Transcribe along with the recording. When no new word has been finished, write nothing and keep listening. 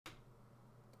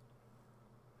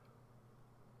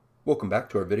Welcome back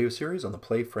to our video series on the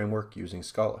Play framework using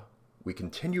Scala. We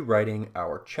continue writing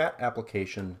our chat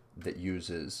application that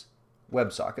uses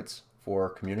WebSockets for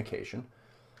communication.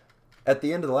 At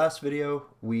the end of the last video,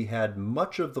 we had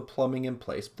much of the plumbing in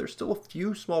place, but there's still a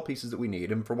few small pieces that we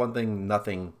need. And for one thing,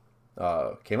 nothing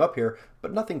came up here,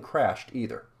 but nothing crashed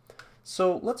either.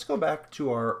 So let's go back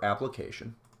to our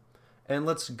application and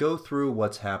let's go through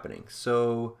what's happening.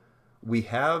 So we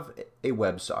have a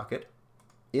WebSocket.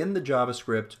 In the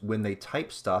JavaScript, when they type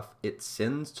stuff, it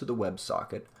sends to the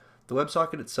WebSocket. The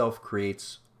WebSocket itself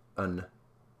creates an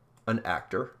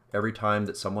actor every time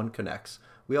that someone connects.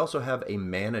 We also have a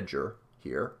manager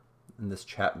here in this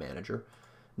chat manager.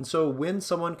 And so when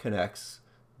someone connects,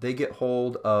 they get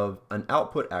hold of an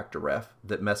output actor ref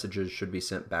that messages should be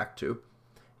sent back to,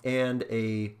 and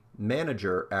a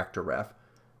manager actor ref.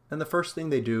 And the first thing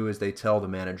they do is they tell the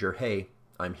manager, hey,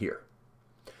 I'm here.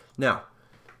 Now,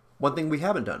 one thing we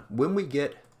haven't done, when we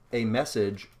get a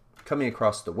message coming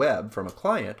across the web from a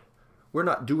client, we're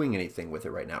not doing anything with it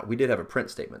right now. We did have a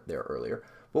print statement there earlier.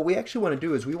 What we actually want to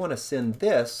do is we want to send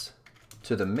this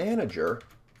to the manager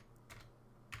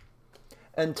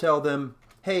and tell them,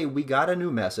 hey, we got a new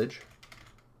message.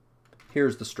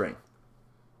 Here's the string.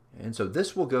 And so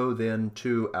this will go then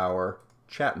to our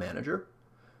chat manager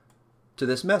to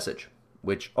this message,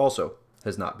 which also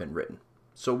has not been written.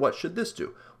 So what should this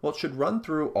do? Well, it should run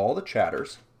through all the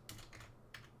chatters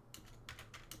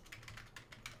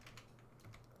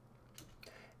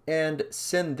and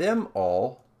send them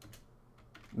all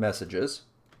messages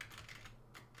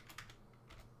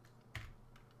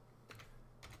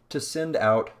to send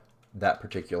out that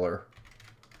particular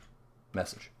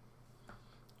message.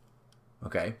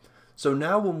 Okay, so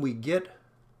now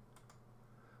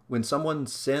when someone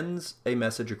sends a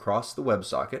message across the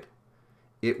WebSocket,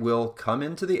 it will come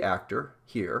into the actor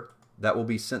here. That will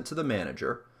be sent to the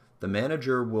manager. The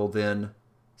manager will then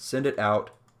send it out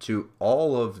to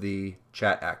all of the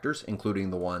chat actors,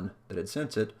 including the one that had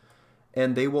sent it,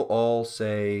 and they will all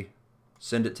say,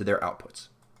 send it to their outputs.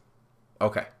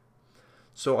 Okay,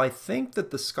 so I think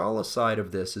that the Scala side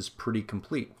of this is pretty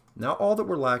complete. Now all that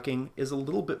we're lacking is a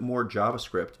little bit more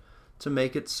JavaScript to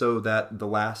make it so that the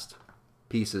last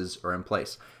pieces are in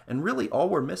place. And really all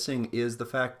we're missing is the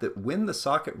fact that when the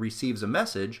socket receives a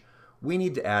message, we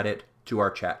need to add it to our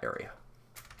chat area.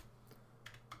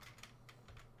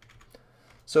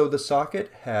 So the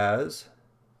socket has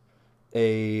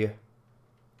an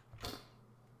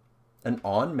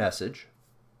on message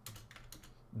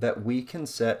that we can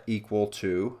set equal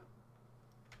to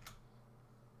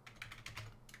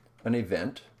an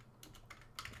event.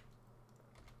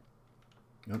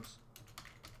 Oops.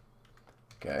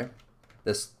 Okay,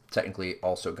 this technically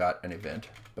also got an event,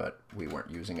 but we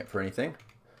weren't using it for anything.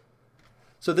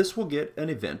 So this will get an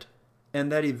event,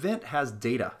 and that event has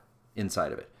data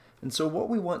inside of it. And so what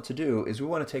we want to do is we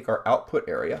want to take our output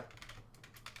area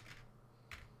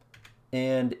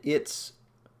and its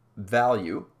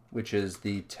value, which is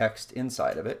the text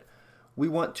inside of it, we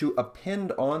want to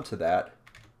append onto that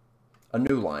a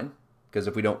new line, because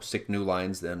if we don't stick new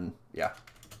lines, then yeah,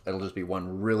 it'll just be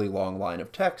one really long line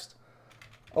of text,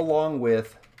 along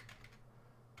with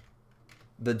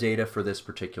the data for this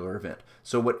particular event.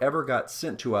 So whatever got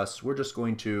sent to us, we're just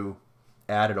going to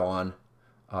add it on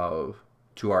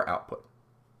to our output.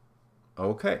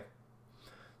 Okay,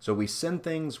 so we send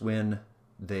things when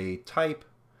they type.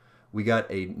 We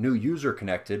got a new user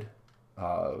connected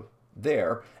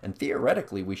there, and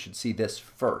theoretically we should see this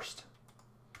first.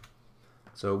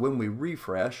 So when we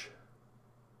refresh,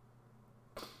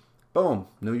 boom,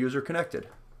 new user connected.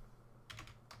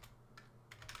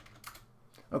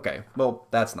 Okay, well,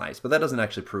 that's nice, but that doesn't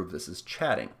actually prove this is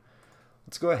chatting.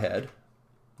 Let's go ahead.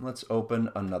 Let's open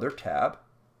another tab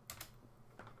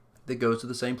that goes to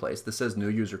the same place. This says new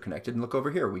user connected, and look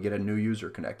over here, we get a new user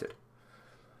connected.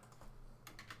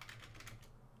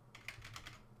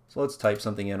 So let's type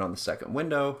something in on the second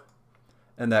window,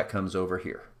 and that comes over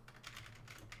here.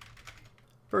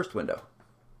 First window,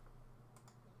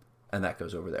 and that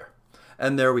goes over there.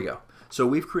 And there we go. So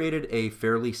we've created a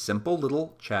fairly simple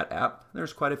little chat app.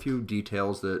 There's quite a few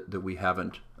details that we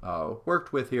haven't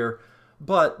worked with here,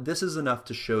 but this is enough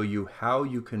to show you how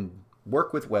you can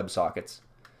work with WebSockets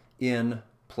in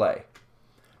Play.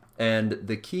 And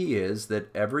the key is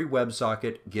that every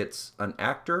WebSocket gets an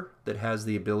actor that has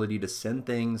the ability to send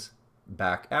things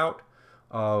back out,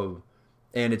 and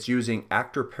it's using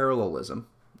actor parallelism.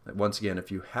 Once again,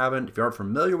 if you aren't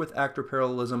familiar with actor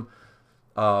parallelism,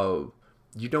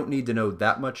 you don't need to know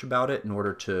that much about it in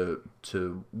order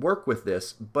to work with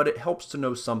this, but it helps to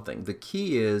know something. The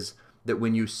key is that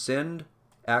when you send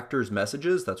actors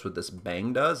messages. That's what this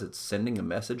bang does. It's sending a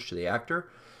message to the actor.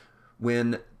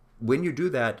 When you do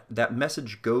that, that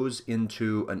message goes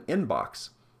into an inbox,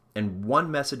 and one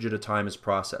message at a time is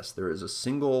processed. There is a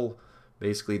single,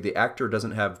 basically the actor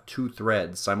doesn't have two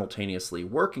threads simultaneously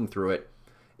working through it.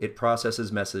 It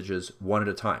processes messages one at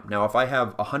a time. Now, if I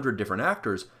have 100 different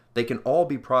actors, they can all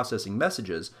be processing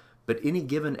messages, but any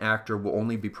given actor will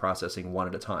only be processing one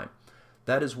at a time.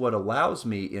 That is what allows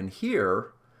me in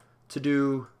here to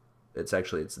do, it's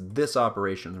this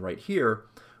operation right here,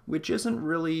 which isn't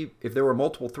really, if there were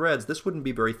multiple threads, this wouldn't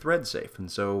be very thread safe.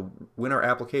 And so when our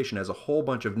application has a whole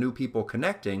bunch of new people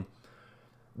connecting,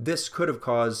 this could have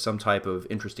caused some type of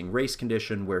interesting race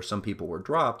condition where some people were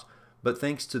dropped, but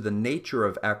thanks to the nature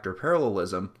of actor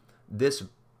parallelism, this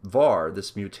var,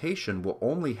 this mutation, will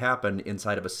only happen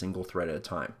inside of a single thread at a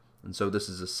time. And so this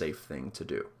is a safe thing to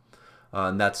do.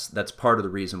 And that's part of the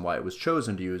reason why it was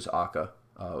chosen to use Akka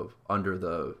under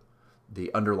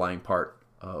the underlying part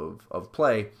of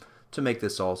play to make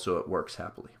this all so it works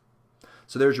happily.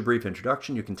 So there's your brief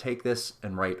introduction. You can take this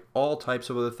and write all types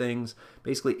of other things.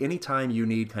 Basically, anytime you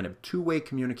need kind of two-way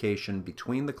communication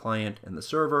between the client and the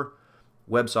server,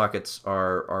 WebSockets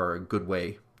are a good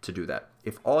way to do that.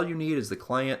 If all you need is the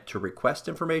client to request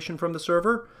information from the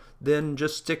server, then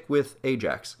just stick with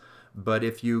Ajax. But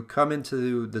if you come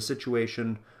into the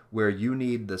situation where you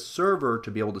need the server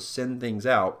to be able to send things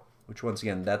out, which once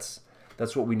again, that's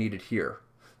what we needed here.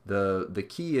 The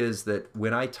key is that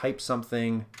when I type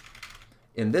something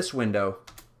in this window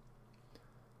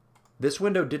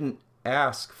didn't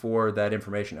ask for that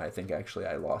information. I think actually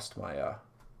I lost my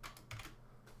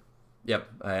Yep,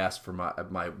 I asked for my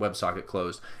WebSocket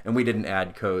closed, and we didn't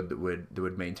add code that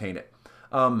would maintain it.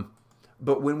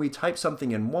 But when we type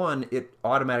something in one, it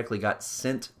automatically got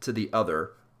sent to the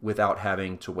other without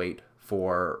having to wait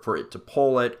for it to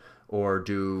pull it or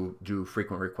do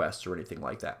frequent requests or anything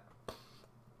like that.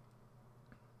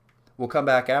 We'll come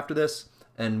back after this,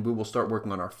 and we will start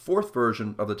working on our fourth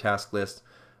version of the task list,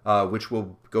 which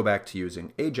will go back to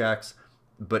using Ajax,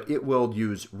 but it will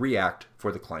use React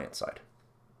for the client side.